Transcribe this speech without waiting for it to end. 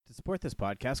To support this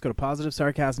podcast, go to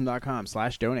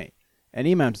positivesarcasm.com/donate.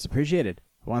 Any amount is appreciated.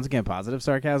 Once again,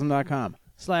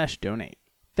 positivesarcasm.com/donate.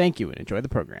 Thank you and enjoy the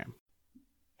program.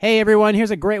 Hey everyone, here's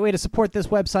a great way to support this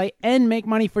website and make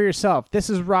money for yourself. This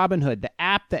is Robinhood, the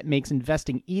app that makes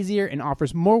investing easier and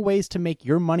offers more ways to make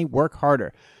your money work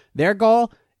harder. Their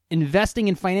goal? Investing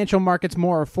in financial markets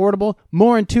more affordable,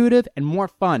 more intuitive, and more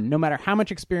fun, no matter how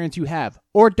much experience you have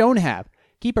or don't have.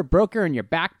 Keep a broker in your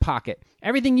back pocket.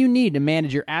 Everything you need to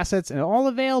manage your assets and all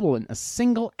available in a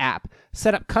single app.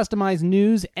 Set up customized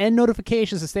news and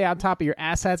notifications to stay on top of your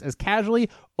assets as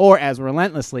casually or as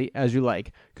relentlessly as you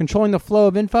like. Controlling the flow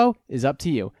of info is up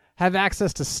to you. Have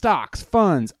access to stocks,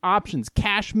 funds, options,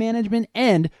 cash management,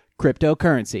 and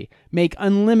cryptocurrency. Make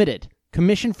unlimited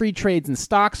commission-free trades in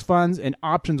stocks, funds, and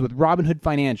options with Robinhood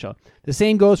Financial. The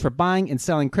same goes for buying and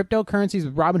selling cryptocurrencies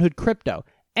with Robinhood Crypto.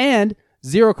 And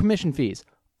zero commission fees.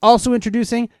 Also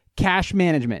introducing cash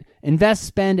management. Invest,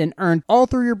 spend, and earn all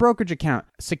through your brokerage account.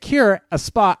 Secure a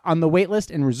spot on the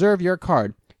waitlist and reserve your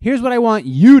card. Here's what I want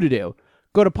you to do.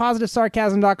 Go to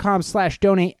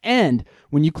positivesarcasm.com/donate, and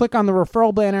when you click on the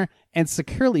referral banner and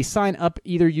securely sign up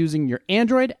either using your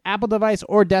Android, Apple device,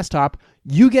 or desktop,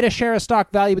 you get a share of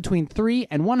stock value between $3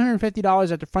 and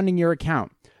 $150 after funding your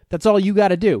account. That's all you got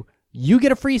to do. You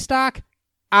get a free stock,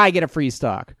 I get a free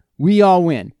stock. We all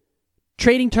win.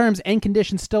 Trading terms and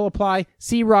conditions still apply.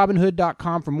 See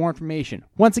Robinhood.com for more information.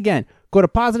 Once again, go to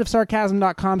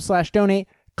positivesarcasm.com/donate,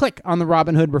 click on the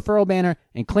Robinhood referral banner,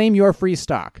 and claim your free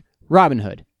stock.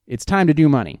 Robinhood. It's time to do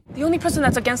money. The only person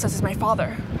that's against us is my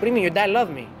father. What do you mean? Your dad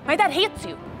loved me. My dad hates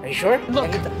you. Are you sure?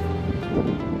 Look.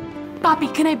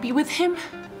 Papi, can I be with him?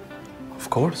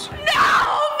 Of course. No,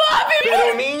 Papi!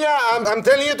 Pero niña, I'm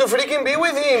telling you to freaking be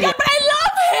with him. Yeah, but I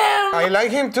love him! I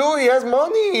like him too. He has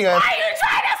money. Why are you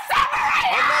trying to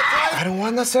separate us? I don't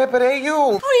want to separate you.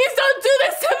 Please don't do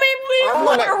this to me, please! I I'm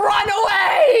want to gonna- run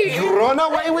away! You run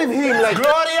away with him like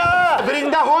Gloria. Bring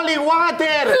the holy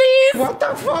water. Please! What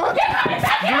the fuck?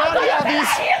 Gloria,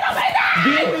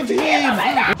 be with him.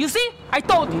 You see? I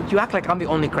told you. You act like I'm the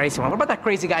only crazy one. What about that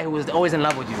crazy guy who was always in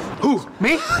love with you? Who?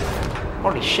 Me?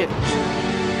 Holy shit.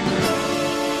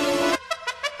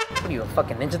 What are you, a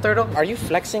fucking Ninja Turtle? Are you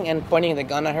flexing and pointing the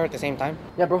gun at her at the same time?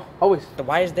 Yeah, bro. Always.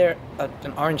 Why is there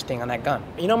an orange thing on that gun?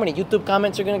 You know how many YouTube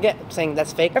comments you're gonna get saying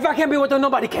that's fake? If I can't be with her,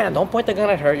 nobody can. Don't point the gun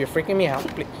at her. You're freaking me out.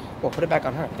 Please. Well, put it back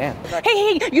on her. Damn.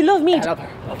 Hey, you love me! I love her.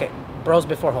 Okay. Bros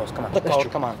before hoes. Come on. Look, true.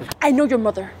 come on. I know your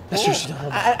mother. That's true.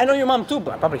 I know your mom too,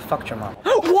 but I probably fucked your mom.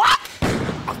 What?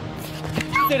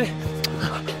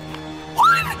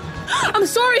 I'm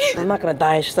sorry. I'm not gonna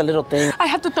die. It's just a little thing. I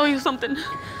have to tell you something.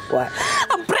 What?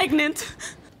 I'm pregnant.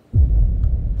 No!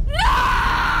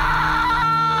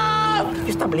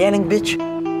 You stop yelling, bitch.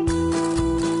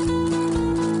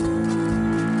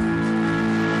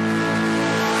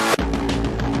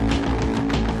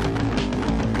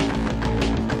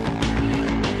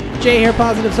 Jay here,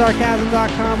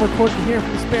 positivesarcasm.com, recorded here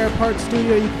from the Spare Parts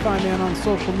Studio. You can find me on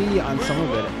social media, on some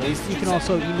of it at least. You can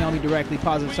also email me directly,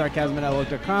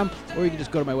 positivesarcasm@outlook.com, or you can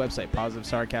just go to my website,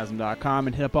 positivesarcasm.com,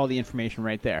 and hit up all the information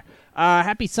right there.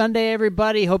 Happy Sunday,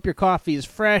 everybody. Hope your coffee is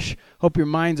fresh. Hope your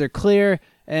minds are clear.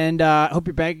 And hope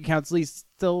your bank accounts at least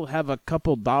still have a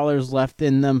couple dollars left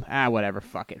in them. Whatever.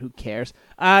 Fuck it. Who cares?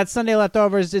 It's Sunday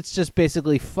Leftovers. It's just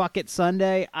basically fuck it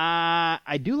Sunday.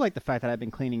 I do like the fact that I've been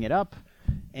cleaning it up.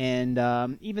 And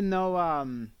even though, I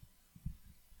don't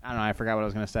know, I forgot what I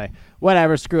was going to say.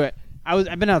 Whatever, screw it.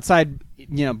 I've been outside,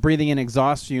 breathing in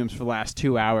exhaust fumes for the last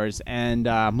 2 hours, and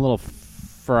I'm a little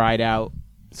fried out.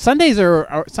 Sundays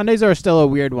are still a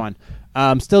weird one.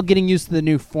 Still getting used to the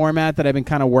new format that I've been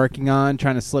kind of working on,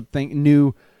 trying to slip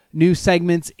new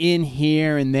segments in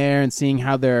here and there, and seeing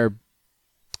it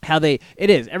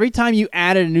is. Every time you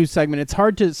added a new segment, it's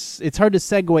hard to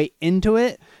segue into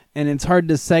it. And it's hard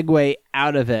to segue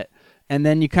out of it. And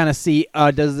then you kind of see,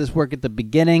 does this work at the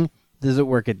beginning? Does it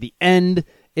work at the end?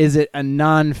 Is it a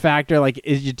non-factor? Like,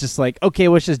 is it just like, okay,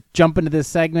 let's just jump into this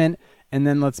segment and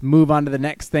then let's move on to the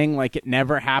next thing like it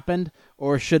never happened?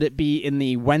 Or should it be in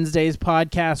the Wednesdays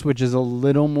podcast, which is a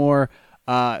little more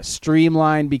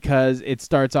streamlined because it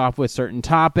starts off with certain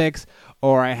topics,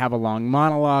 or I have a long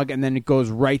monologue and then it goes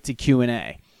right to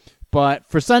Q&A. But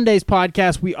for Sunday's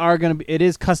podcast, it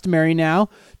is customary now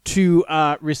to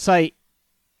recite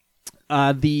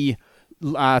the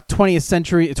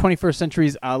 21st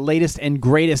century's latest and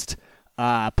greatest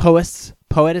poets.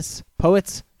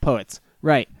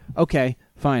 Right. Okay,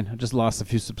 fine. I just lost a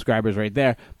few subscribers right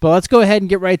there. But let's go ahead and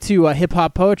get right to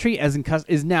hip-hop poetry, as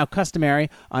is now customary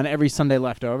on every Sunday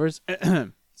Leftovers.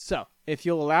 So, if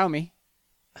you'll allow me.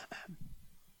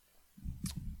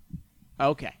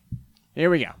 Okay, here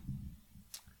we go.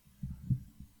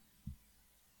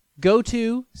 Go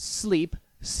to sleep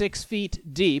 6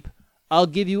 feet deep. I'll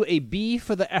give you a B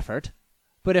for the effort.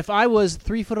 But if I was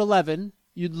 3'11",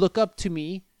 you'd look up to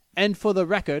me, and for the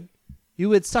record, you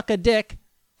would suck a dick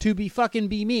to be fucking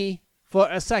be me for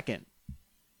a second.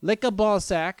 Lick a ball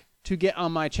sack to get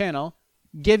on my channel.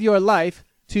 Give your life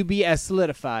to be as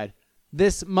solidified.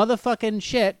 This motherfucking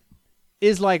shit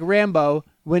is like Rambo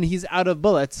when he's out of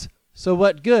bullets. So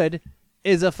what good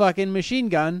is a fucking machine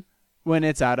gun when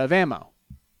it's out of ammo?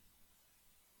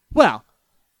 Well,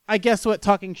 I guess what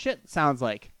talking shit sounds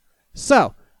like.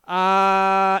 So,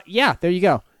 yeah, there you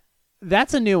go.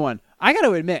 That's a new one. I got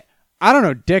to admit, I don't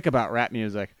know dick about rap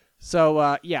music.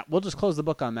 So, yeah, we'll just close the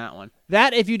book on that one.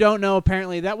 That, if you don't know,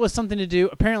 apparently that was something to do.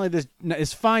 Apparently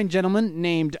this fine gentleman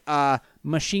named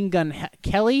Machine Gun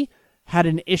Kelly had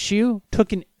an issue,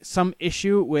 some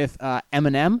issue with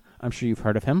Eminem. I'm sure you've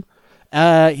heard of him.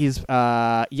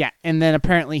 Yeah, and then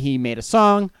apparently he made a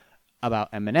song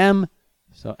about Eminem.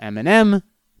 So Eminem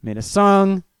made a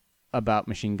song about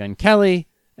Machine Gun Kelly,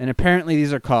 and apparently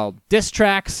these are called diss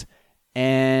tracks.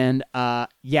 And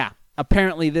yeah,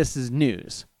 apparently this is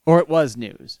news, or it was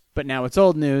news, but now it's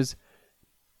old news.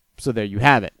 So there you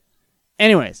have it.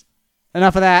 Anyways,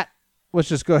 enough of that. Let's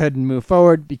just go ahead and move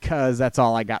forward because that's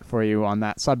all I got for you on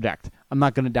that subject. I'm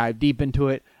not going to dive deep into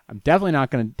it. I'm definitely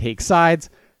not going to take sides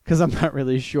because I'm not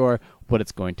really sure what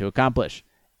it's going to accomplish.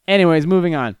 Anyways,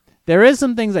 moving on. There is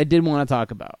some things I did want to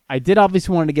talk about. I did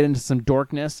obviously want to get into some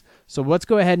dorkness, so let's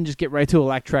go ahead and just get right to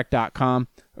electrek.com,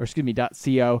 or excuse me,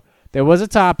 .co. There was a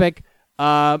topic.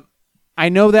 I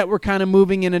know that we're kind of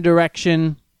moving in a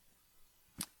direction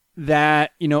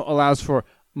that, allows for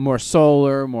more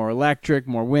solar, more electric,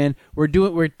 more wind. We're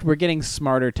getting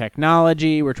smarter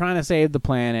technology. We're trying to save the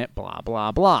planet, blah,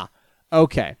 blah, blah.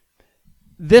 Okay.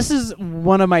 This is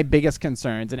one of my biggest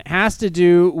concerns, and it has to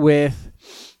do with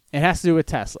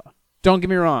Tesla. Don't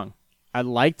get me wrong. I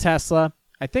like Tesla.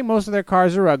 I think most of their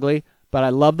cars are ugly, but I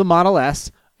love the Model S.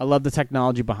 I love the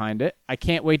technology behind it. I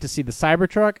can't wait to see the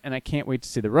Cybertruck, and I can't wait to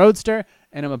see the Roadster,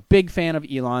 and I'm a big fan of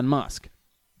Elon Musk.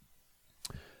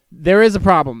 There is a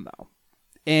problem, though.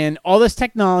 And all this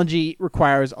technology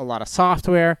requires a lot of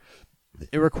software.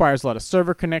 It requires a lot of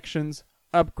server connections,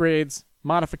 upgrades,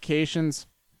 modifications.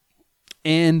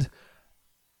 And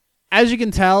as you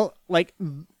can tell, like,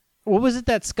 what was it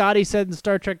that Scotty said in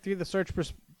Star Trek III, The Search for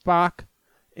Spock?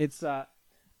 It's the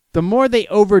more they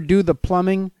overdo the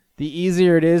plumbing, the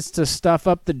easier it is to stuff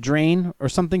up the drain, or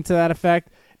something to that effect.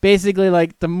 Basically,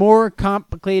 like, the more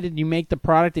complicated you make the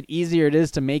product, the easier it is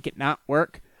to make it not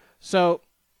work. So,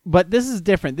 but this is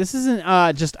different. This isn't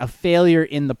just a failure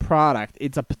in the product.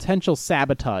 It's a potential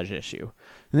sabotage issue.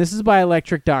 And this is by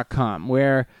electrek.com,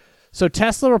 where, so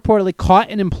Tesla reportedly caught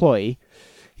an employee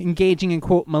engaging in,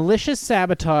 quote, malicious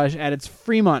sabotage at its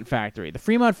Fremont factory. The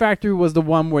Fremont factory was the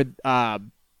one where,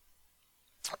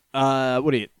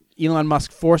 Elon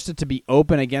Musk forced it to be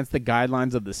open against the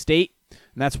guidelines of the state.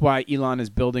 And that's why Elon is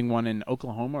building one in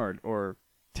Oklahoma or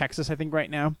Texas, I think,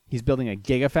 right now. He's building a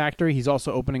gigafactory. He's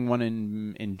also opening one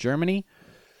in Germany.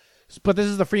 But this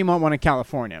is the Fremont one in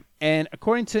California. And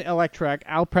according to Electrek,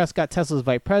 Al Prescott, Tesla's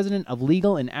vice president of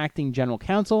legal and acting general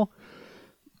counsel,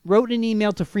 wrote an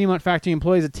email to Fremont factory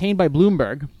employees obtained by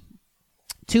Bloomberg.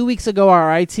 2 weeks ago,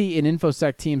 our IT and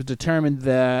InfoSec teams determined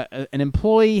that an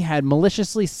employee had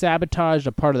maliciously sabotaged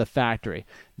a part of the factory.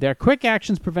 Their quick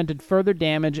actions prevented further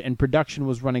damage, and production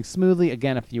was running smoothly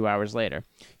again a few hours later.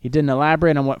 He didn't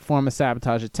elaborate on what form a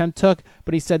sabotage attempt took,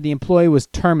 but he said the employee was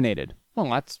terminated. Well,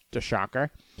 that's a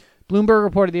shocker. Bloomberg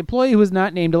reported the employee, who was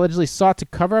not named, allegedly sought to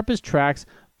cover up his tracks,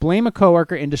 blame a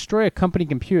coworker, and destroy a company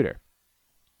computer.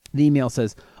 The email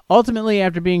says, ultimately,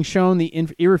 after being shown the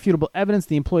irrefutable evidence,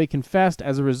 the employee confessed.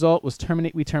 As a result,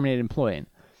 we terminated employee.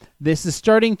 This is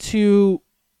starting to...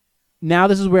 Now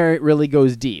this is where it really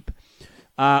goes deep.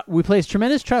 We place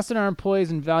tremendous trust in our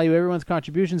employees and value everyone's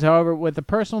contributions. However, with the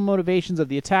personal motivations of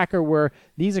the attacker were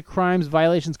these are crimes,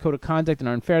 violations, code of conduct, and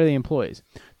are unfair to the employees.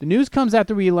 The news comes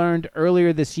after we learned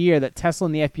earlier this year that Tesla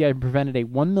and the FBI prevented a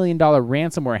 $1 million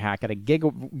ransomware hack at a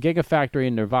gigafactory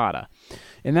in Nevada.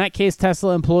 In that case,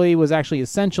 Tesla employee was actually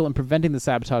essential in preventing the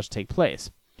sabotage to take place.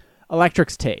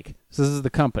 Electrek's take. So this is the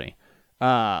company,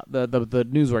 the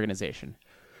news organization.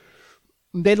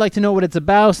 They'd like to know what it's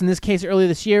about. So in this case, earlier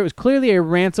this year, it was clearly a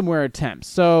ransomware attempt.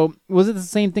 So was it the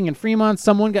same thing in Fremont?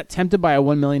 Someone got tempted by a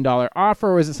 $1 million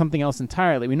offer, or is it something else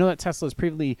entirely? We know that Tesla has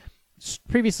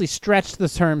previously stretched the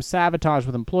term sabotage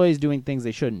with employees doing things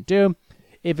they shouldn't do.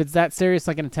 If it's that serious,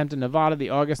 like an attempt in Nevada,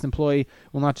 the August employee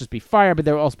will not just be fired, but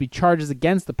there will also be charges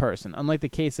against the person, unlike the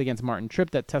case against Martin Tripp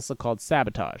that Tesla called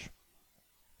sabotage.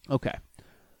 Okay.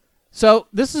 So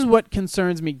this is what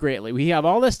concerns me greatly. We have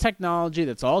all this technology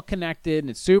that's all connected, and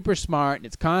it's super smart, and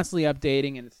it's constantly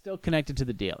updating, and it's still connected to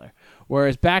the dealer.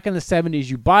 Whereas back in the 70s,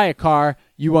 you buy a car,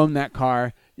 you own that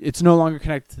car. It's no longer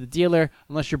connected to the dealer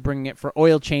unless you're bringing it for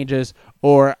oil changes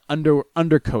or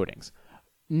undercoatings.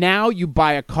 Now you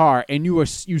buy a car, and you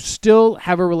still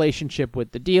have a relationship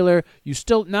with the dealer. You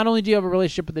still, not only do you have a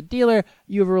relationship with the dealer,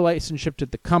 you have a relationship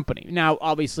with the company. Now,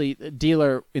 obviously, the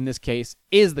dealer in this case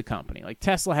is the company. Like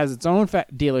Tesla has its own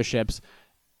dealerships,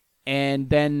 and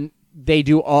then they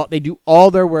do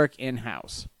all their work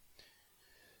in-house.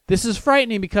 This is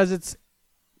frightening because it's,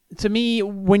 to me,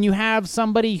 when you have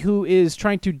somebody who is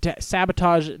trying to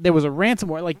sabotage, there was a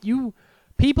ransomware,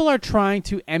 people are trying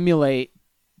to emulate.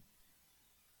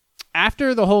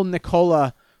 After the whole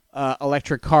Nikola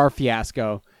electric car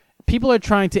fiasco, people are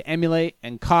trying to emulate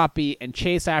and copy and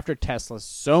chase after Tesla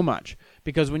so much.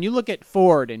 Because when you look at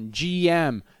Ford and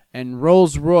GM and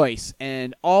Rolls-Royce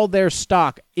and all their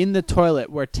stock in the toilet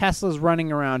where Tesla's running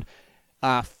around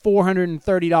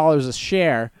 $430 a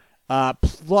share,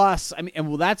 plus,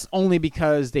 that's only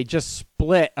because they just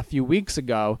split a few weeks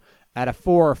ago at a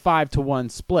 4 or 5 to 1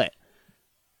 split.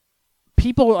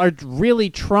 People are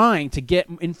really trying to get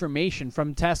information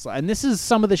from Tesla. And this is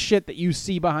some of the shit that you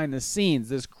see behind the scenes,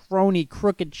 this crony,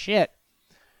 crooked shit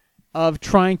of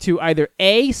trying to either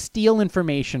A, steal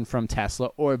information from Tesla,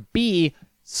 or B,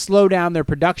 slow down their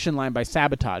production line by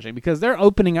sabotaging, because they're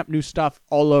opening up new stuff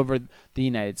all over the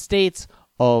United States,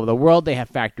 all over the world. They have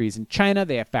factories in China.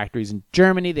 They have factories in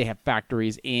Germany. They have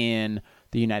factories in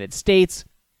the United States.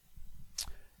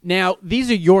 Now,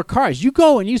 these are your cars. You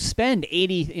go and you spend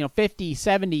 $80, $50,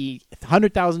 $70,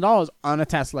 $100,000 on a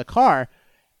Tesla car,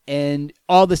 and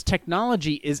all this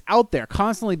technology is out there,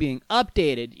 constantly being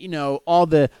updated. All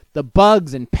the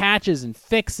bugs and patches and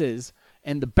fixes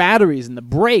and the batteries and the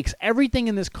brakes, everything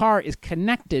in this car is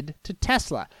connected to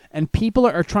Tesla, and people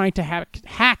are trying to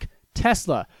hack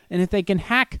Tesla. And if they can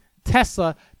hack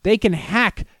Tesla, they can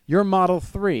hack your Model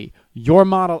 3, your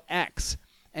Model X.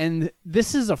 And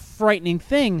this is a frightening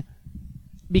thing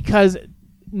because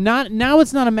now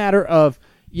it's not a matter of,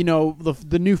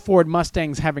 the new Ford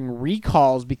Mustangs having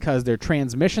recalls because their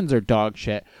transmissions are dog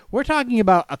shit. We're talking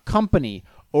about a company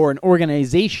or an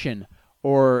organization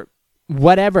or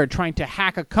whatever trying to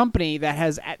hack a company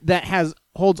that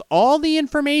holds all the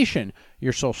information,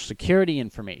 your social security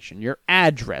information, your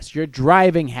address, your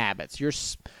driving habits,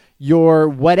 your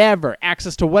whatever,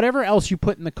 access to whatever else you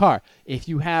put in the car. If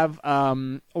you have, a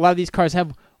lot of these cars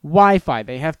have Wi-Fi,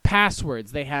 they have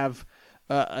passwords, they have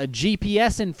a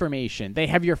GPS information, they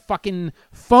have your fucking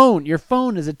phone. Your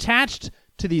phone is attached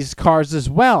to these cars as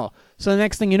well. So the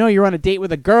next thing you know, you're on a date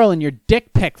with a girl and your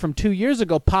dick pic from 2 years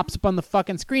ago pops up on the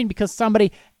fucking screen because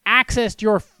somebody accessed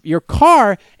your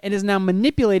car and is now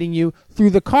manipulating you through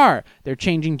the car. They're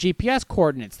changing GPS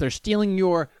coordinates. They're stealing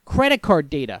your credit card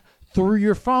data through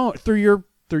your phone,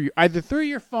 either through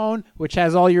your phone, which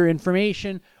has all your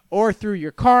information, or through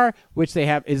your car, which they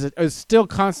have is still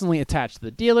constantly attached to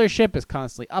the dealership, is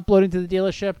constantly uploading to the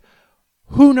dealership.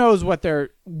 Who knows what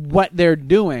they're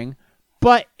doing?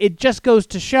 But it just goes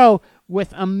to show,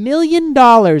 with $1 million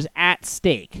at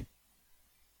stake,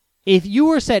 if you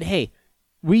were said, hey,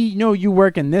 we know you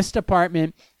work in this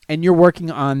department and you're working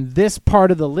on this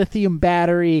part of the lithium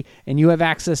battery and you have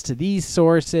access to these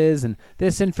sources and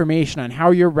this information on how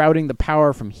you're routing the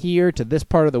power from here to this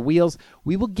part of the wheels,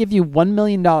 we will give you $1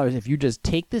 million if you just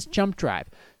take this jump drive,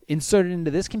 insert it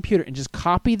into this computer, and just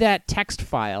copy that text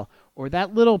file or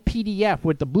that little PDF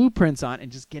with the blueprints on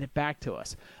and just get it back to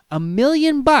us. $1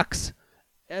 million. $1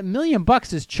 million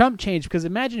is chump change, because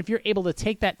imagine if you're able to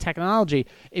take that technology.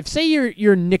 If, say,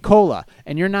 you're Nikola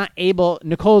and you're not able,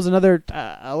 Nikola's another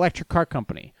electric car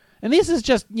company, and this is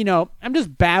just, I'm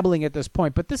just babbling at this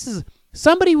point, but this is,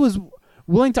 somebody was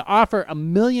willing to offer $1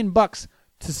 million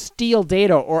to steal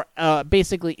data or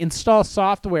basically install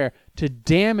software to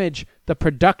damage the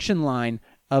production line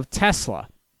of Tesla.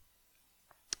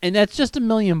 And that's just $1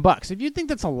 million. If you think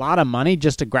that's a lot of money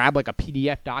just to grab like a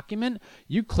PDF document,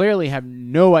 you clearly have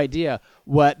no idea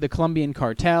what the Colombian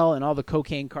cartel and all the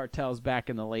cocaine cartels back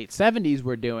in the late 70s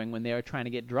were doing when they were trying to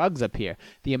get drugs up here.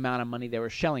 The amount of money they were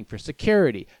shelling for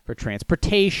security, for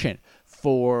transportation,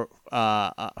 for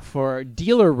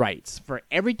dealer rights, for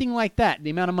everything like that.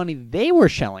 The amount of money they were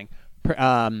shelling,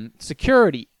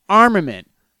 security,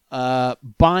 armament,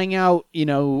 buying out,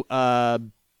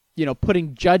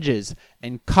 putting judges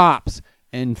and cops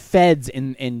and feds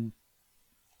and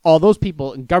all those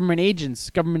people and government agents,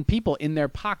 government people in their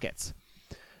pockets.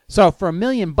 So for $1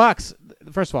 million,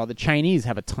 first of all, the Chinese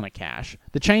have a ton of cash.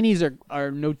 The Chinese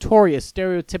are notorious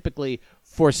stereotypically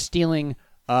for stealing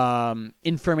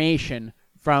information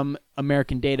from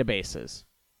American databases.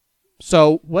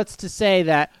 So what's to say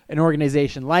that an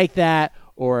organization like that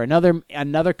or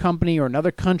another company or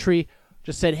another country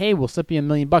just said, hey, we'll slip you $1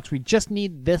 million. We just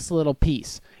need this little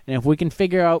piece. And if we can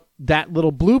figure out that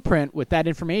little blueprint with that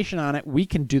information on it, we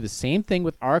can do the same thing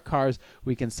with our cars.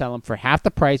 We can sell them for half the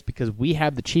price because we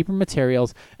have the cheaper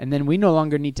materials. And then we no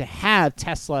longer need to have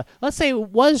Tesla. Let's say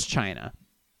it was China.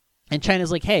 And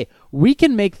China's like, hey, we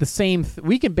can make the same.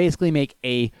 We can basically make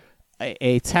a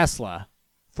Tesla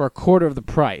for a quarter of the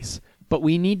price. But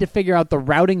we need to figure out the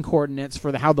routing coordinates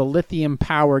for how the lithium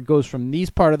power goes from these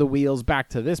part of the wheels back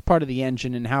to this part of the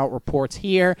engine and how it reports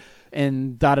here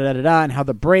and da-da-da-da-da and how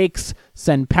the brakes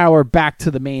send power back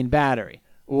to the main battery.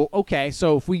 Well, okay,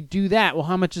 so if we do that, well,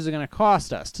 how much is it going to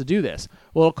cost us to do this?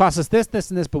 Well, it'll cost us this,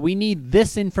 this, and this, but we need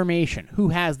this information. Who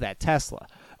has that? Tesla.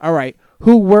 All right,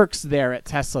 who works there at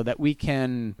Tesla that we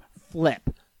can flip?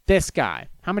 This guy.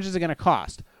 How much is it going to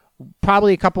cost?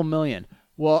 Probably a couple million.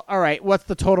 Well, all right, what's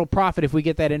the total profit if we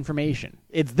get that information?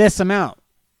 It's this amount.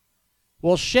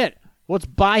 Well, shit, let's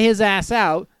buy his ass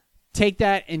out, take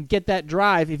that and get that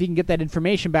drive. If he can get that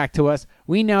information back to us,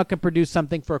 we now can produce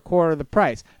something for a quarter of the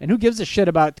price. And who gives a shit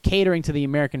about catering to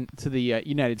the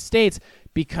United States,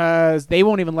 because they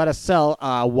won't even let us sell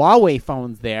Huawei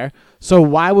phones there. So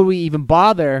why would we even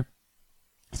bother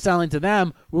selling to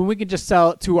them when we can just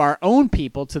sell it to our own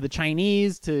people, to the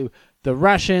Chinese, to the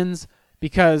Russians?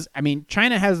 Because, I mean,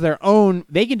 China has their own.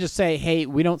 They can just say, hey,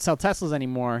 we don't sell Teslas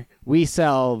anymore. We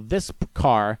sell this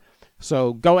car.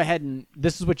 So go ahead and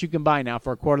this is what you can buy now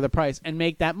for a quarter of the price and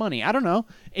make that money. I don't know.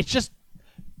 It's just,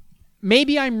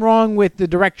 maybe I'm wrong with the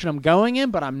direction I'm going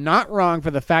in, but I'm not wrong for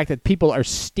the fact that people are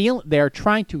they're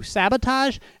trying to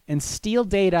sabotage and steal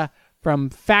data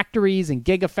from factories and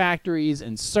gigafactories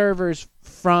and servers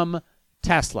from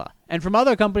Tesla and from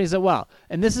other companies as well.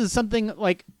 And this is something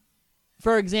like,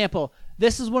 for example,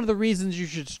 this is one of the reasons you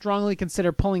should strongly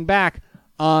consider pulling back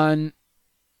on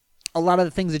a lot of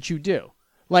the things that you do.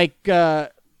 Like,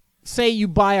 say you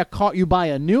buy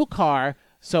a new car,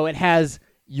 so it has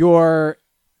the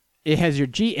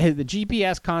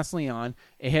GPS constantly on.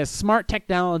 It has smart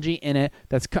technology in it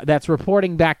that's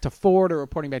reporting back to Ford or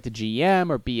reporting back to GM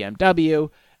or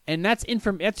BMW, and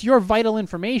that's your vital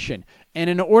information. And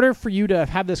in order for you to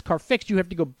have this car fixed, you have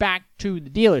to go back to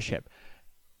the dealership.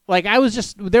 Like I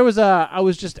was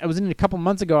in a couple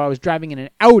months ago. I was driving in an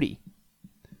Audi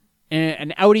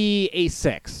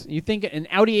A6. You think an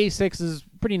Audi A6 is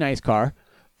a pretty nice car,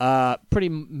 pretty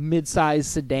mid-sized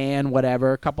sedan,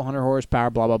 whatever, a couple hundred horsepower,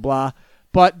 blah blah blah.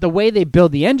 But the way they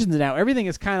build the engines now, everything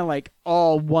is kind of like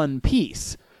all one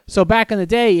piece. So back in the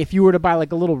day, if you were to buy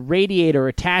like a little radiator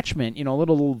attachment, a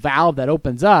little valve that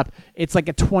opens up, it's like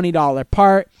a $20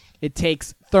 part. It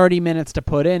takes 30 minutes to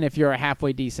put in if you're a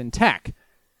halfway decent tech.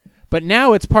 But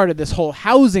now it's part of this whole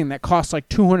housing that costs like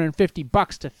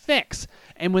 $250 to fix.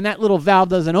 And when that little valve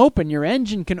doesn't open, your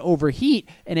engine can overheat,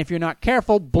 and if you're not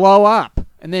careful, blow up.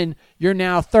 And then your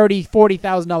now $30,000,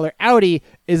 $40,000 Audi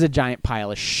is a giant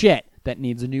pile of shit that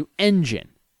needs a new engine.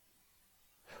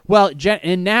 Well,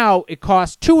 and now it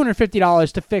costs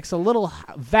 $250 to fix a little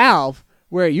valve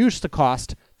where it used to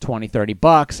cost $20,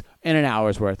 $30 and an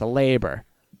hour's worth of labor.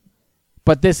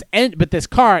 But this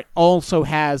car also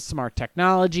has smart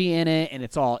technology in it, and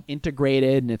it's all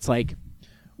integrated, and it's like,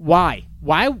 why?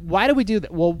 Why do we do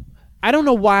that? Well, I don't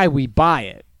know why we buy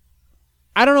it.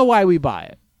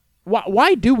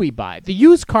 Why do we buy it? The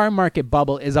used car market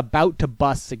bubble is about to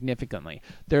bust significantly.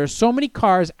 There are so many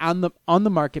cars on the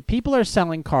market. People are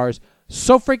selling cars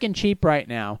so freaking cheap right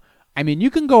now. I mean, you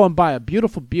can go and buy a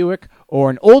beautiful Buick or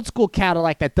an old school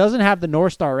Cadillac that doesn't have the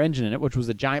North Star engine in it, which was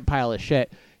a giant pile of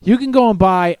shit. You can go and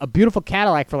buy a beautiful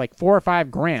Cadillac for like $4,000 or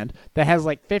 $5,000 that has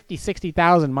like 50,000,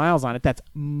 60,000 miles on it. That's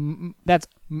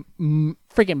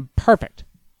freaking perfect.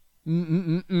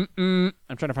 I'm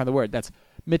trying to find the word. That's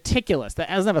meticulous. That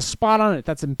doesn't have a spot on it.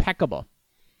 That's impeccable.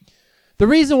 The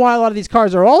reason why a lot of these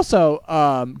cars are also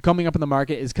coming up in the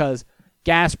market is because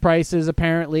gas prices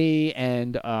apparently,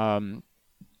 and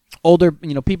older,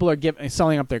 people are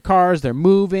selling up their cars. They're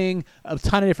moving, a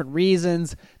ton of different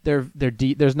reasons.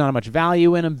 There's not much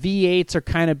value in them. V8s are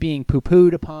kind of being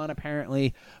poo-pooed upon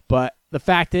apparently, but the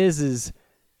fact is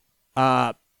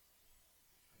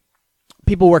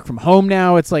people work from home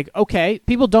now. It's like, okay,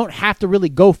 people don't have to really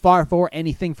go far for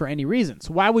anything for any reason.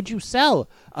 So why would you sell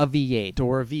a V8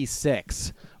 or a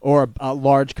V6 or a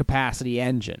large capacity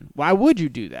engine. Why would you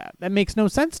do that? That makes no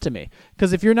sense to me.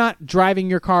 Because if you're not driving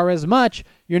your car as much,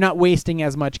 you're not wasting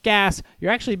as much gas,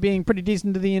 you're actually being pretty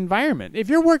decent to the environment. If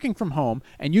you're working from home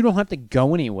and you don't have to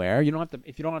go anywhere, if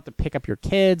you don't have to pick up your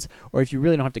kids, or if you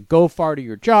really don't have to go far to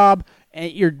your job,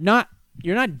 and you're not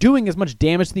doing as much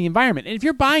damage to the environment. And if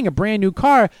you're buying a brand new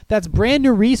car, that's brand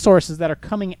new resources that are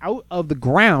coming out of the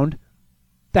ground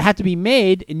that have to be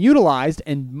made and utilized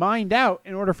and mined out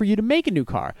in order for you to make a new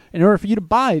car, in order for you to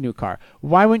buy a new car.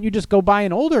 Why wouldn't you just go buy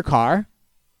an older car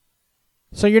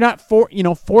so you're not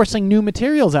forcing new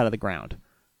materials out of the ground?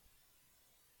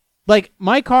 Like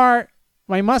my car,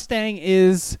 my Mustang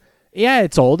is,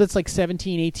 it's old. It's like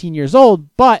 17, 18 years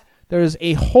old, but there's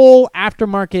a whole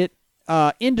aftermarket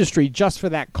industry just for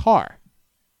that car.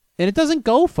 And it doesn't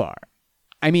go far.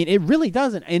 I mean, it really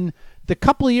doesn't. In the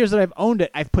couple of years that I've owned it,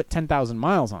 I've put 10,000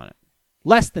 miles on it.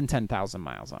 Less than 10,000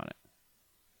 miles on it.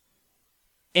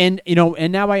 And,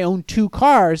 and now I own 2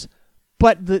 cars,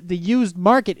 but the used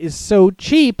market is so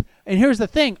cheap. And here's the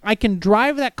thing. I can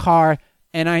drive that car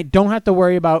and I don't have to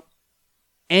worry about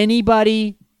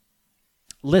anybody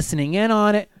listening in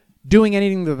on it, doing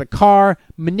anything to the car,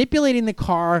 manipulating the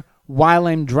car while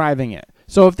I'm driving it.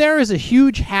 So if there is a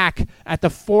huge hack at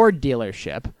the Ford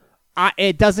dealership,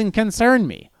 it doesn't concern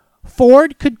me.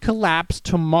 Ford could collapse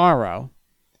tomorrow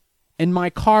and my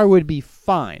car would be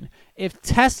fine. If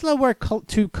Tesla were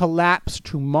to collapse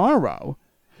tomorrow,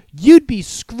 you'd be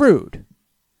screwed.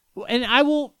 And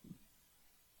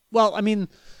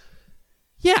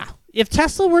if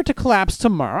Tesla were to collapse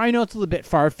tomorrow, I know it's a little bit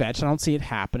far-fetched, I don't see it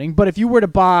happening, but if you were to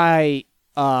buy,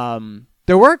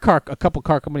 there were a couple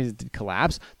car companies that did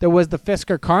collapse. There was the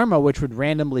Fisker Karma, which would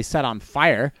randomly set on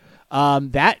fire.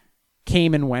 That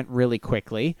came and went really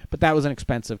quickly, but that was an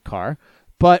expensive car.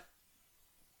 But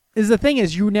the thing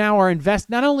is, you now are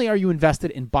not only are you invested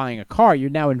in buying a car,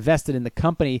 you're now invested in the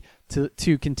company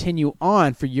to continue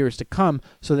on for years to come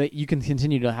so that you can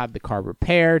continue to have the car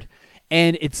repaired.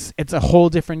 And it's a whole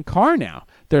different car now.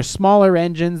 They're smaller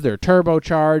engines, they're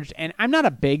turbocharged, and I'm not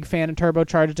a big fan of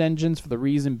turbocharged engines for the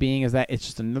reason being is that it's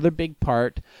just another big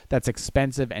part that's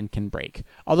expensive and can break.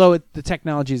 Although the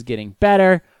technology is getting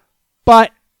better,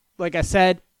 but like I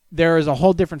said, there is a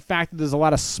whole different factor. There's a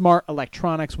lot of smart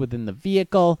electronics within the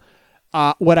vehicle.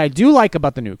 What I do like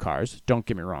about the new cars, don't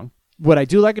get me wrong, what I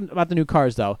do like about the new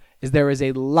cars, though, is there is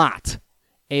a lot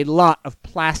of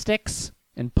plastics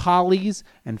and polys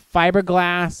and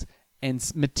fiberglass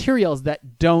and materials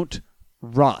that don't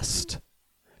rust.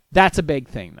 That's a big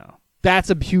thing, though. That's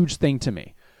a huge thing to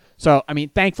me. So, I mean,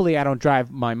 thankfully, I don't drive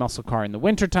my muscle car in the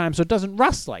wintertime, so it doesn't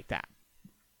rust like that.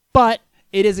 But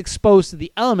it is exposed to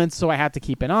the elements, so I have to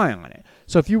keep an eye on it.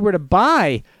 So if you were to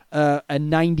buy a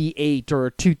 98 or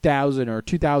a 2000 or a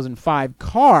 2005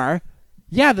 car,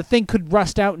 yeah, the thing could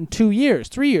rust out in 2 years,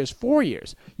 3 years, 4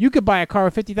 years. You could buy a car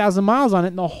with 50,000 miles on it,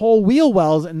 and the whole wheel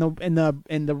wells and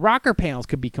the rocker panels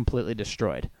could be completely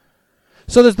destroyed.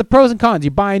 So there's the pros and cons.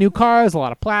 You buy a new car, there's a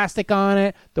lot of plastic on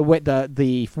it.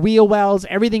 The wheel wells,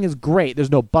 everything is great.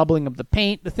 There's no bubbling of the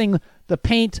paint. The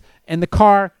paint and the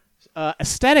car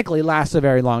aesthetically lasts a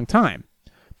very long time.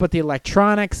 But the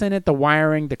electronics in it, the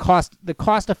wiring, the cost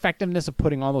effectiveness of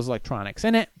putting all those electronics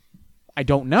in it, I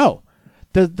don't know.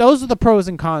 Those are the pros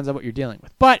and cons of what you're dealing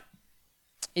with. But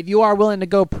if you are willing to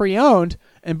go pre-owned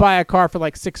and buy a car for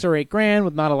like $6 or $8,000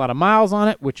 with not a lot of miles on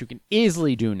it, which you can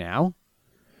easily do now,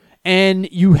 and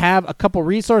you have a couple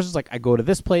resources, like I go to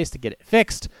this place to get it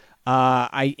fixed,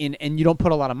 and you don't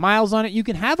put a lot of miles on it, you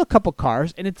can have a couple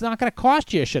cars, and it's not going to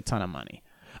cost you a shit ton of money.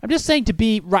 I'm just saying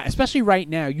especially right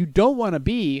now, you don't want to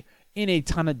be in a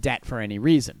ton of debt for any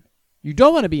reason. You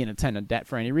don't want to be in a ton of debt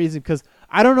for any reason because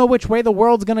I don't know which way the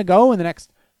world's going to go in the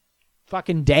next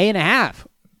fucking day and a half.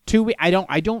 2 weeks. I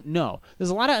don't know.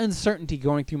 There's a lot of uncertainty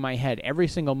going through my head every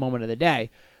single moment of the day.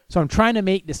 So I'm trying to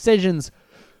make decisions,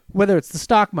 whether it's the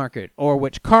stock market or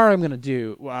which car I'm going to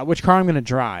do, which car I'm going to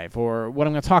drive, or what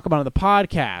I'm going to talk about on the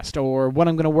podcast, or what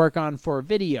I'm going to work on for a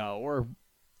video, or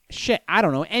shit, I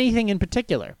don't know, anything in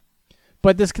particular.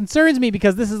 But this concerns me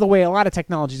because this is the way a lot of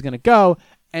technology is going to go.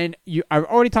 And I've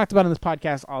already talked about on this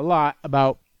podcast a lot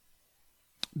about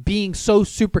being so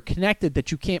super connected that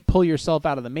you can't pull yourself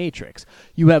out of the matrix.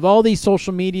 You have all these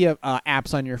social media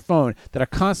apps on your phone that are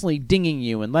constantly dinging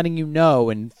you and letting you know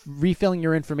and refilling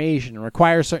your information and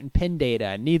require certain PIN data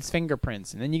and needs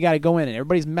fingerprints. And then you got to go in and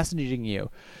everybody's messaging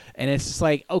you. And it's just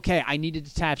like, okay, I need to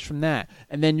detach from that.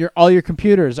 And then all your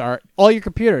computers are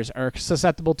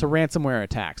susceptible to ransomware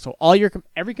attacks. So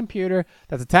every computer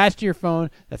that's attached to your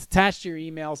phone, that's attached to your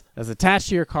emails, that's attached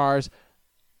to your cars,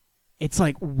 it's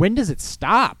like, when does it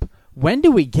stop?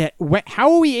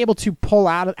 How are we able to pull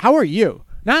out of, how are you?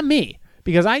 not me,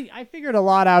 because I figured a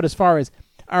lot out as far as,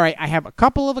 all right, I have a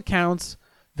couple of accounts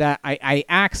that I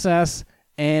access,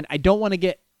 and I don't want to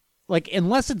get, like,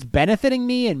 unless it's benefiting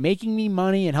me and making me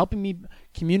money and helping me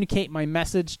communicate my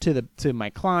message to my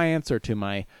clients or to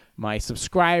my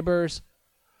subscribers,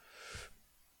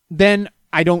 then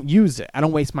I don't use it. I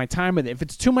don't waste my time with it. If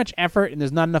it's too much effort and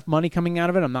there's not enough money coming out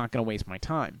of it, I'm not going to waste my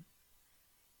time.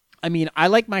 I mean, I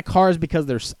like my cars because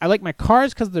they're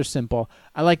simple.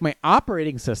 I like my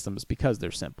operating systems because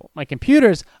they're simple. My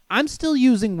computers, I'm still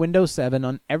using Windows 7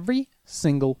 on every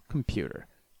single computer.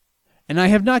 And I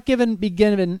have not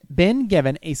been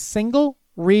given a single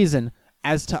reason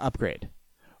as to upgrade.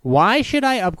 Why should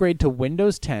I upgrade to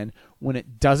Windows 10 when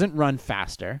it doesn't run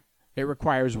faster? It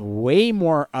requires way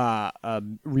more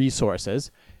resources.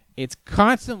 It's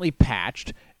constantly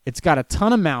patched. It's got a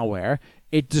ton of malware.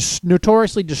 It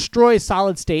notoriously destroys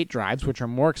solid-state drives, which are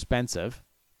more expensive.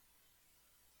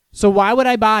 So why would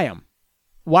I buy them?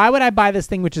 Why would I buy this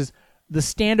thing, which is the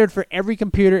standard for every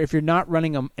computer if you're not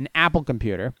running an Apple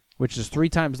computer, which is 3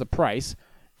 times the price,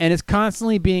 and is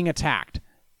constantly being attacked?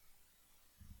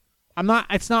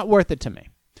 It's not worth it to me.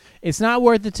 It's not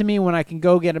worth it to me when I can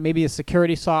go get maybe a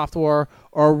security software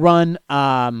or run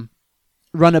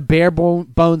a bare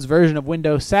bones version of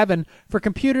Windows 7 for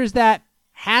computers that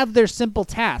have their simple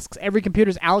tasks. Every computer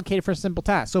is allocated for a simple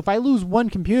task. So if I lose one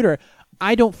computer,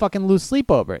 I don't fucking lose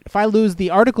sleep over it. If I lose the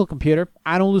article computer,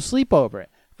 I don't lose sleep over it.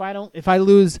 If I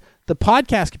lose the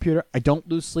podcast computer, I don't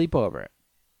lose sleep over it.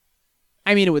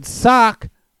 I mean, it would suck.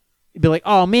 You'd be like,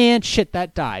 oh man, shit,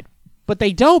 that died. But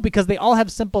they don't, because they all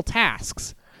have simple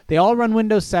tasks. They all run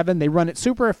Windows 7. They run it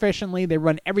super efficiently. They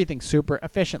run everything super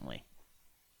efficiently.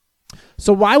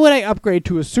 So why would I upgrade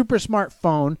to a super smart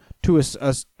phone?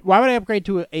 Why would I upgrade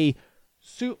to a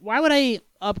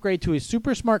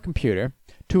super smart computer,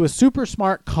 to a super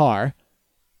smart car,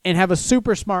 and have a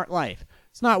super smart life?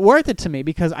 It's not worth it to me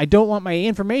because I don't want my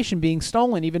information being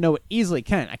stolen, even though it easily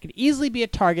can. I could easily be a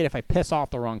target if I piss off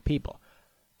the wrong people.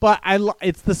 But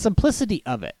it's the simplicity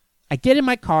of it. I get in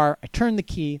my car, I turn the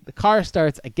key, the car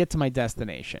starts, I get to my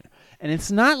destination. And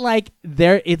it's not like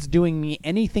it's doing me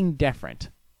anything different.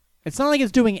 It's not like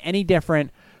it's doing any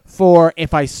different for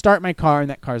if I start my car and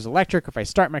that car's electric, if I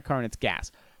start my car and it's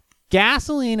gas.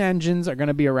 Gasoline engines are going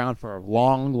to be around for a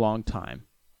long, long time.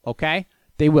 Okay?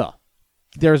 They will.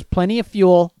 There's plenty of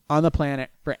fuel on the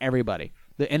planet for everybody.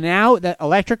 And now that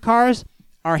electric cars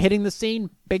are hitting the scene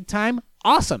big time,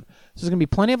 awesome. So there's going to be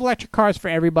plenty of electric cars for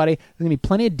everybody. There's going to be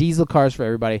plenty of diesel cars for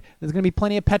everybody. There's going to be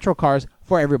plenty of petrol cars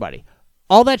for everybody.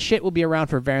 All that shit will be around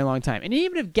for a very long time. And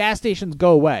even if gas stations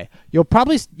go away, you'll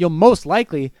most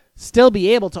likely still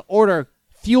be able to order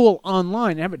fuel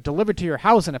online and have it delivered to your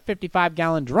house in a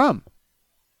 55-gallon drum.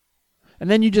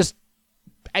 And then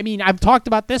I've talked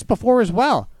about this before as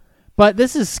well. But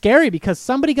this is scary because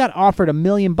somebody got offered $1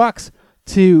 million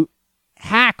to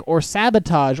hack or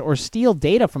sabotage or steal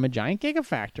data from a giant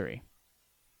gigafactory.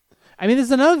 I mean, this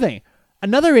is another thing.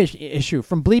 Another issue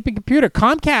from Bleeping Computer.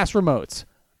 Comcast remotes.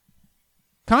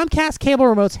 Comcast cable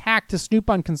remotes hacked to snoop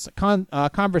on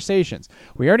conversations.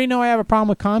 We already know I have a problem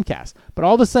with Comcast. But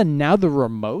all of a sudden, now the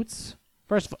remotes...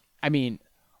 First of all, I mean,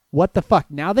 what the fuck?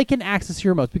 Now they can access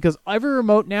your remotes because every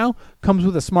remote now comes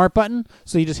with a smart button.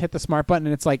 So you just hit the smart button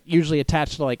and it's like usually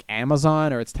attached to like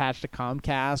Amazon or it's attached to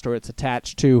Comcast or it's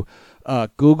attached to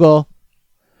Google.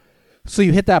 So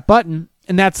you hit that button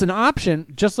and that's an option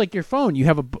just like your phone. You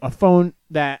have a phone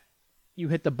that you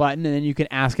hit the button and then you can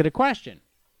ask it a question.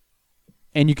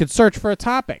 And you can search for a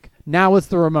topic. Now it's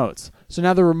the remotes. So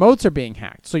now the remotes are being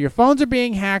hacked. So your phones are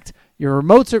being hacked. The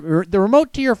remote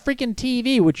to your freaking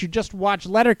TV, which you just watched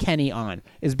Letterkenny on,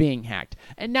 is being hacked.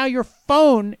 And now your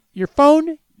phone, your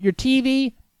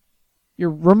TV,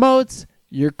 your remotes,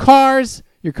 your cars,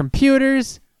 your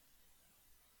computers.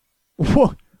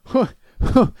 How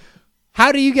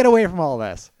do you get away from all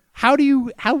this? How do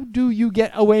you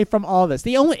get away from all this?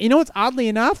 You know what's oddly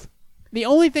enough? The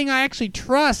only thing I actually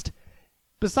trust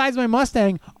besides my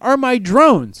Mustang are my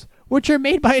drones, which are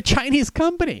made by a Chinese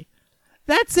company.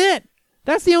 That's it.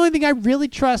 That's the only thing I really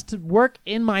trust to work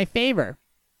in my favor.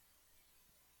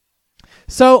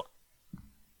 So,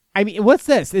 I mean, what's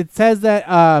this? It says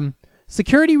that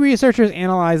security researchers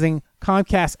analyzing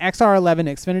Comcast XR11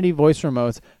 Xfinity voice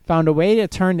remotes found a way to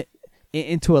turn it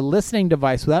into a listening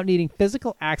device without needing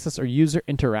physical access or user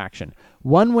interaction.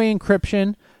 One-way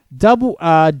encryption,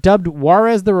 dubbed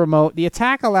Juarez the remote, the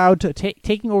attack allowed to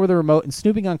taking over the remote and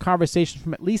snooping on conversations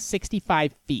from at least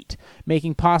 65 feet,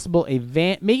 making possible a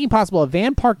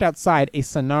van parked outside a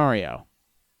scenario.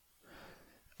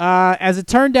 As it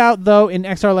turned out, though, in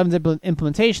XR11's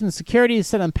implementation, the security is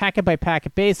set on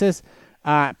packet-by-packet basis.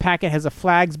 Packet has a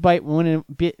flags byte. When a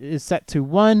bit is set to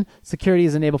 1, security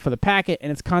is enabled for the packet,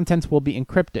 and its contents will be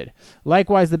encrypted.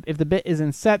 Likewise, if the bit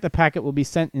isn't set, the packet will be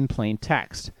sent in plain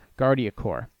text. Guardia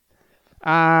Core.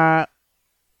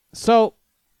 So,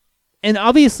 and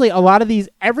obviously, a lot of these,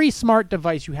 every smart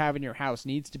device you have in your house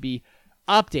needs to be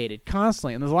updated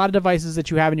constantly. And there's a lot of devices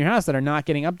that you have in your house that are not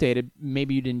getting updated.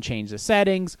 Maybe you didn't change the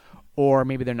settings, or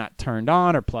maybe they're not turned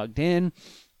on or plugged in.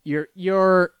 You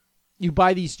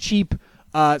buy these cheap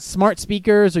smart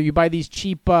speakers, or you buy these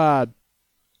cheap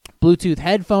Bluetooth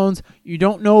headphones. You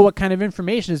don't know what kind of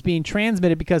information is being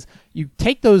transmitted, because you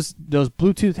take those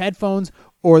Bluetooth headphones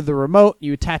or the remote,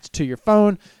 you attach it to your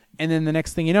phone, and then the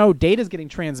next thing you know, data is getting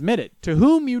transmitted to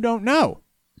whom you don't know.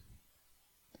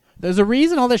 There's a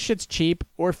reason all this shit's cheap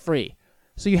or free.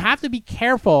 So you have to be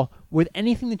careful with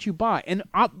anything that you buy. And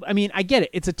I mean, I get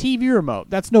it. It's a TV remote.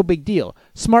 That's no big deal.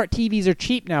 Smart TVs are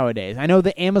cheap nowadays. I know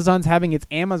that Amazon's having its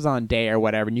Amazon Day or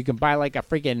whatever, and you can buy like a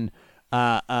freaking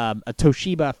a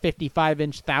Toshiba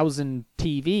 55-inch 1000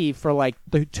 TV for like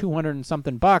 $200 and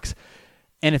something bucks,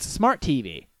 and it's a smart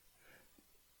TV.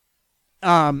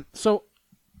 So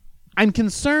I'm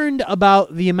concerned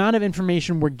about the amount of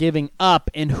information we're giving up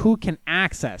and who can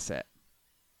access it.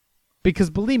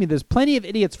 Because believe me, there's plenty of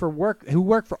idiots who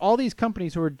work for all these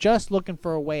companies who are just looking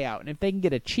for a way out. And if they can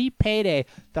get a cheap payday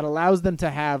that allows them to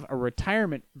have a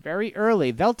retirement very early,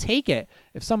 they'll take it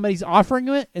if somebody's offering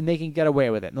it and they can get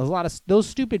away with it. And there's a lot of those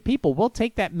stupid people will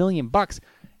take that $1 million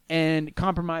and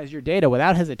compromise your data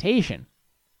without hesitation.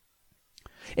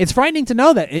 It's frightening to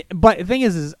know that. But the thing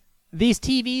is these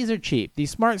TVs are cheap. These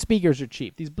smart speakers are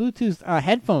cheap. These Bluetooth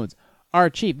headphones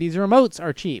are cheap. These remotes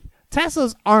are cheap.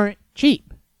 Teslas aren't cheap.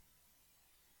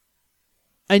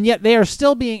 And yet they are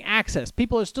still being accessed.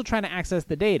 People are still trying to access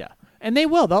the data. And they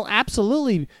will. They'll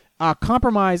absolutely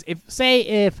compromise.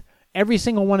 If every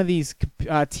single one of these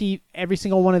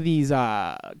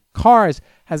cars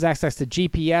has access to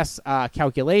GPS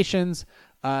calculations,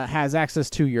 has access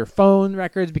to your phone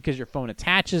records because your phone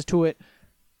attaches to it,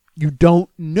 you don't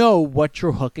know what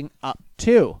you're hooking up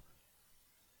to.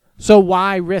 So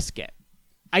why risk it?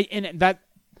 And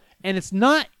it's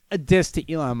not a diss to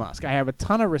Elon Musk. I have a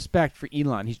ton of respect for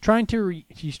Elon. He's trying to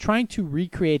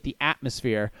recreate the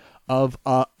atmosphere of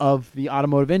the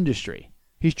automotive industry.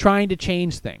 He's trying to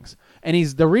change things, and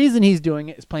the reason he's doing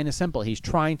it is plain and simple. He's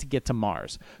trying to get to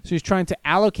Mars, so he's trying to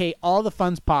allocate all the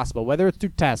funds possible, whether it's through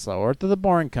Tesla or through the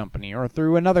Boring Company or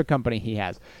through another company he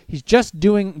has. He's just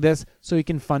doing this so he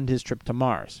can fund his trip to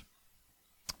Mars.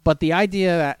 But the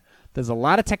idea that there's a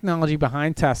lot of technology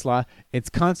behind Tesla. It's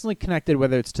constantly connected,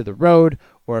 whether it's to the road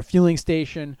or a fueling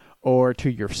station or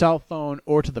to your cell phone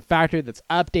or to the factory that's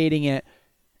updating it.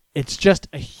 It's just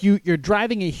you're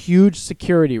driving a huge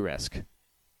security risk.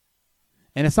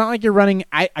 And it's not like you're running,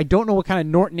 I don't know what kind of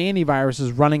Norton antivirus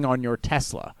is running on your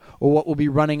Tesla, or what will be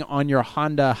running on your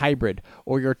Honda Hybrid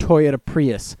or your Toyota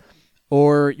Prius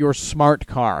or your smart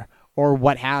car or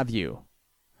what have you.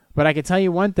 But I can tell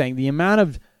you one thing, the amount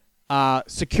of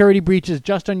security breaches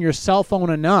just on your cell phone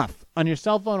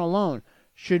alone,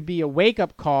 should be a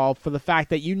wake-up call for the fact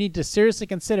that you need to seriously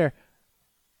consider,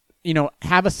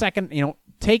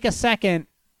 take a second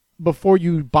before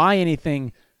you buy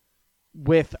anything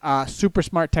with super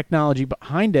smart technology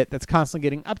behind it that's constantly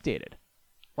getting updated.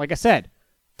 Like I said,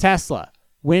 Tesla,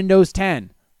 Windows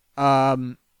 10, not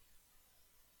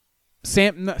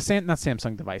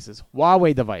Samsung devices,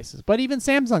 Huawei devices, but even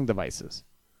Samsung devices.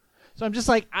 So I'm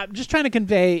just trying to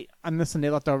convey on this Sunday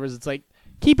Leftovers, it's like,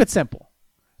 keep it simple.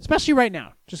 Especially right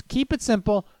now. Just keep it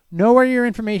simple. Know where your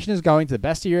information is going to the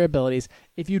best of your abilities.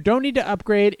 If you don't need to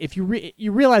upgrade, if you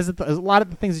realize that a lot of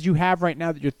the things that you have right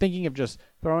now that you're thinking of just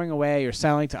throwing away or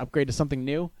selling to upgrade to something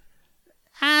new,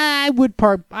 I would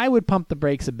pump the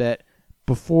brakes a bit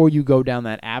before you go down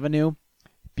that avenue,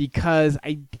 because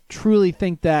I truly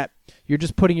think that you're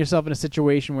just putting yourself in a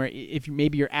situation where if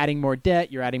maybe you're adding more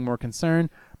debt, you're adding more concern.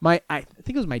 I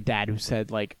think it was my dad who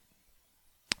said, like,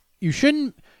 you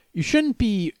shouldn't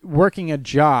be working a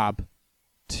job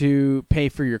to pay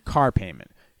for your car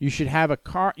payment. You should have a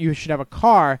car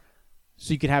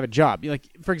so you can have a job. Like,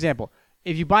 for example,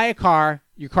 if you buy a car,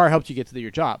 your car helps you get to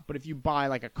your job. But if you buy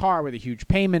like a car with a huge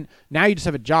payment, now you just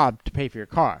have a job to pay for your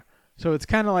car. So it's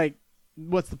kind of like,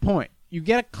 what's the point? You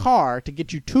get a car to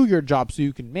get you to your job so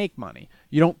you can make money.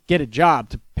 You don't get a job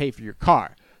to pay for your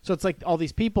car. So it's like all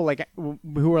these people like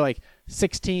who are like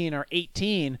 16 or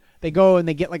 18, they go and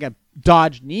they get like a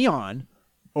Dodge Neon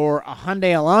or a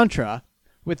Hyundai Elantra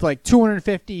with like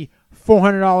 $250,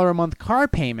 $400 a month car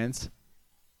payments.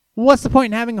 What's the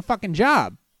point in having a fucking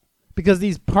job? Because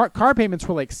these car payments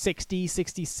were like 60,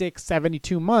 66,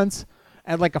 72 months,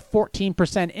 at like a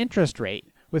 14% interest rate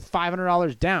with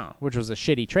 $500 down, which was a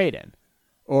shitty trade-in,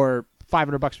 or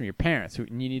 $500 from your parents who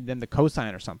you need them to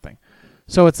co-sign or something.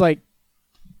 So it's like,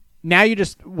 now you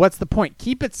just, what's the point?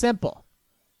 Keep it simple.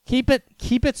 Keep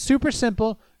it super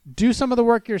simple. Do some of the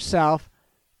work yourself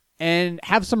and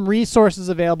have some resources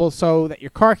available so that your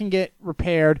car can get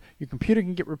repaired, your computer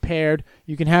can get repaired.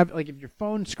 You can have, like, if your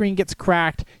phone screen gets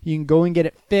cracked, you can go and get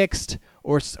it fixed,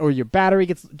 or your battery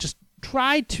gets, just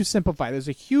try to simplify. There's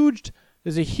a huge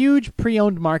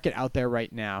pre-owned market out there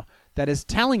right now that is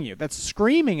telling you, that's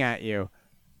screaming at you,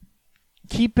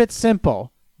 keep it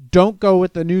simple. Don't go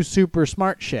with the new super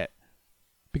smart shit.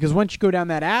 Because once you go down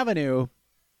that avenue,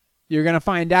 you're going to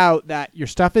find out that your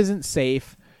stuff isn't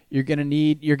safe. And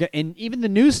even the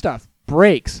new stuff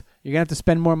breaks. You're going to have to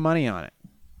spend more money on it.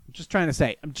 I'm just trying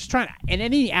in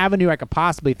any avenue I could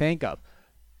possibly think of,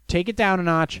 take it down a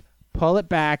notch, pull it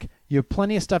back. You have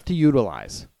plenty of stuff to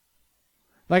utilize.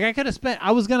 Like I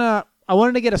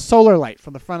wanted to get a solar light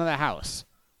for the front of the house.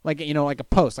 Like a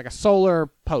post, like a solar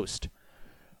post.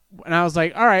 And I was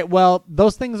like, all right, well,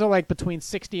 those things are like between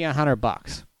 $60 and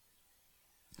 $100.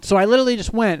 So I literally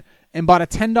just went and bought a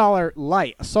 $10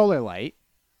 light, a solar light,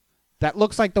 that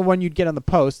looks like the one you'd get on the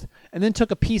post, and then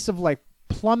took a piece of like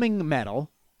plumbing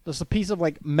metal, just a piece of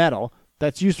like metal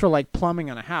that's used for like plumbing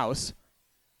on a house,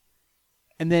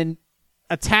 and then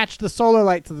attached the solar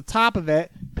light to the top of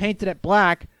it, painted it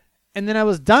black, and then I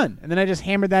was done. And then I just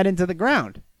hammered that into the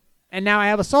ground. And now I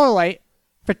have a solar light,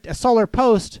 for a solar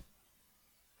post,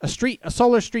 a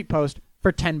solar street post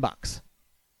for $10.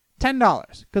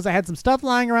 $10. Because I had some stuff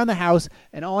lying around the house,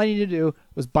 and all I needed to do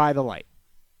was buy the light.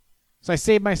 So I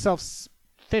saved myself $50,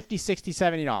 $60,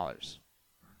 $70.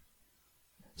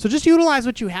 So just utilize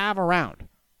what you have around.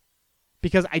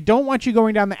 Because I don't want you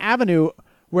going down the avenue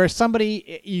where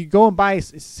you go and buy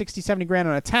 60, 70 grand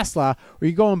on a Tesla, or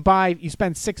you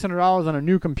spend $600 on a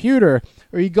new computer,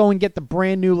 or you go and get the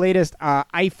brand new latest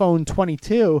iPhone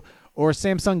 22 or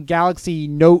Samsung Galaxy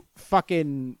Note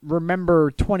fucking Remember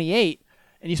 28,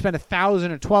 and you spend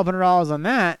 $1,000 or $1,200 on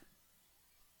that,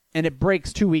 and it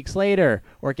breaks 2 weeks later,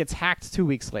 or it gets hacked 2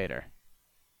 weeks later.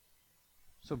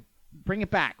 So bring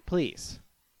it back, please.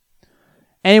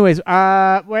 Anyways,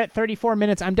 we're at 34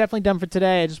 minutes. I'm definitely done for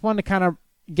today. I just wanted to kind of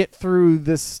get through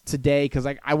this today because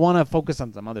I want to focus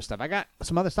on some other stuff. I got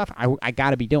some other stuff I got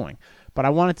to be doing. But I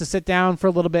wanted to sit down for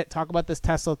a little bit, talk about this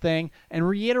Tesla thing, and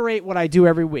reiterate what I do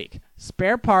every week.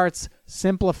 Spare parts,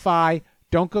 simplify,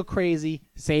 don't go crazy,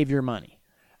 save your money.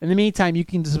 In the meantime, you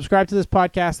can subscribe to this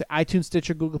podcast at iTunes,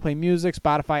 Stitcher, Google Play Music,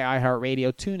 Spotify,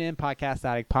 iHeartRadio, TuneIn, Podcast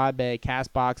Addict, Podbay,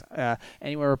 CastBox,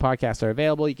 anywhere where podcasts are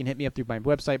available. You can hit me up through my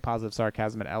website,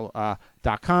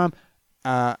 positivesarcasm.com.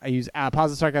 I use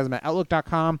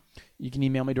positivesarcasm@outlook.com. You can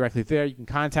email me directly there. You can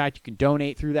contact. You can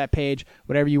donate through that page,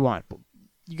 whatever you want.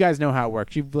 You guys know how it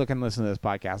works. You've looked and listened to this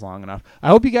podcast long enough. I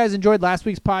hope you guys enjoyed last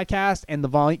week's podcast and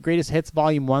the Greatest Hits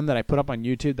Volume 1 that I put up on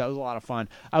YouTube. That was a lot of fun.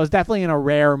 I was definitely in a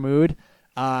rare mood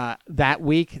that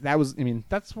week. I look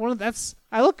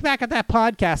back at that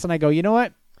podcast and I go, you know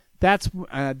what? That's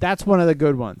one of the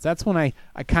good ones. That's when I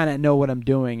kind of know what I'm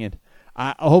doing, and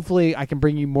hopefully I can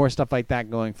bring you more stuff like that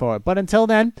going forward. But until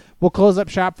then, we'll close up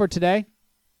shop for today.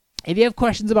 If you have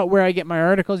questions about where I get my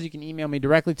articles, you can email me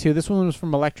directly to. This one was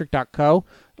from electric.co,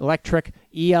 electric,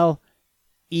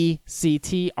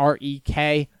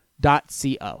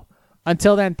 ELECTREK.co.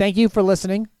 Until then, thank you for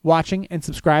listening, watching, and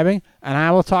subscribing, and I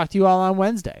will talk to you all on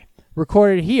Wednesday.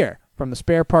 Recorded here from the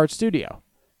Spare Parts Studio.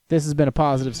 This has been a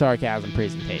Positive Sarcasm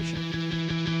presentation.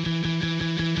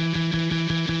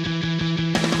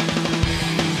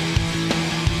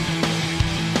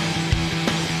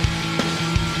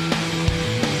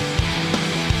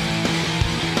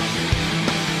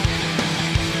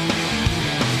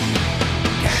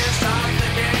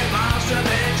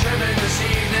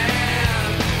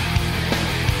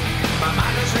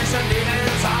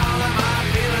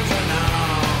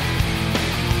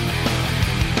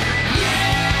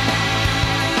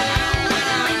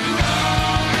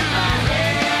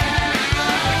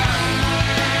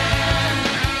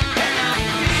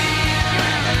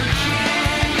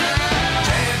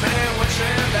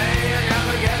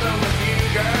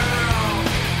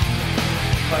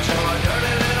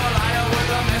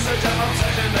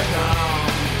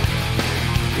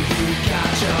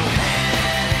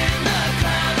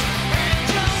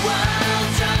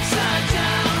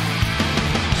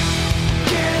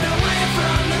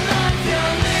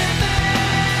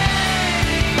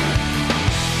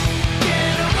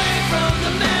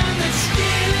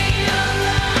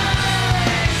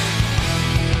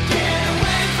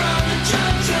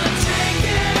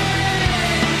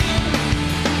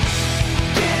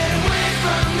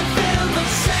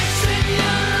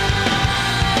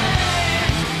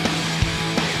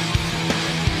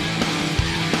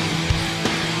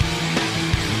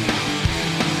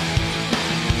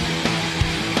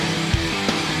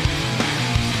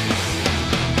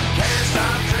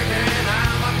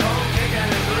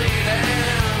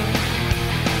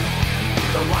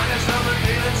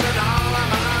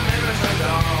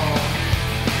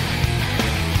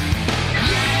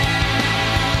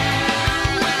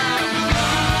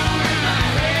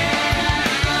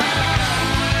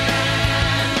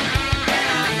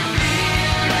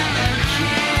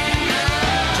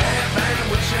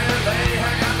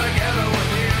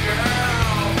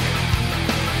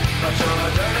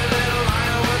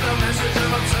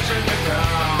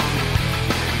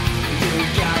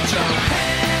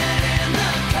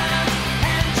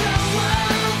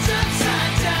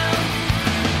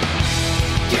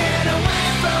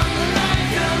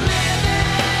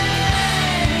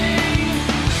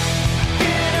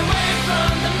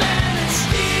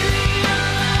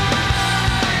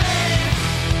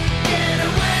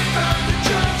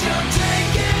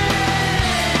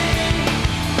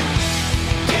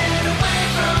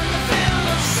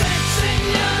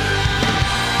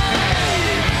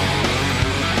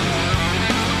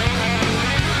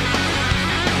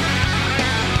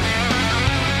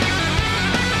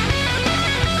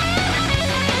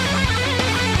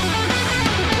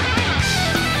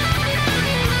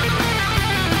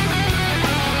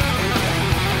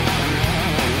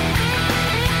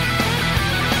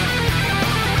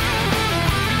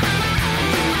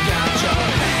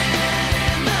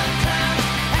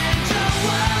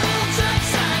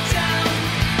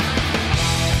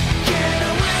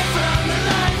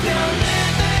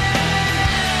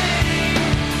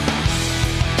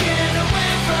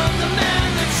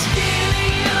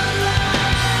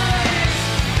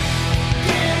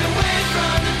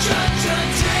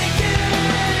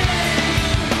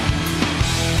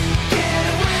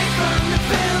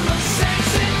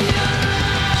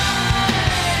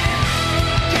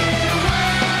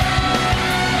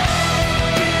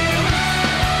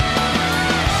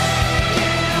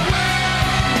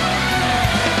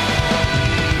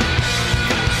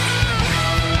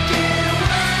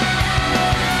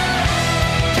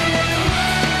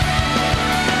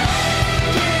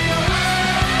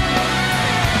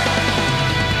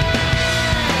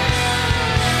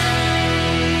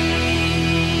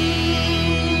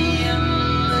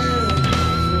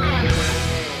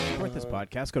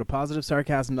 podcast, go to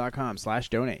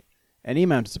positivesarcasm.com/donate. Any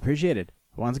amount is appreciated.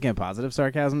 Once again,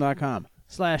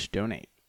 positivesarcasm.com/donate.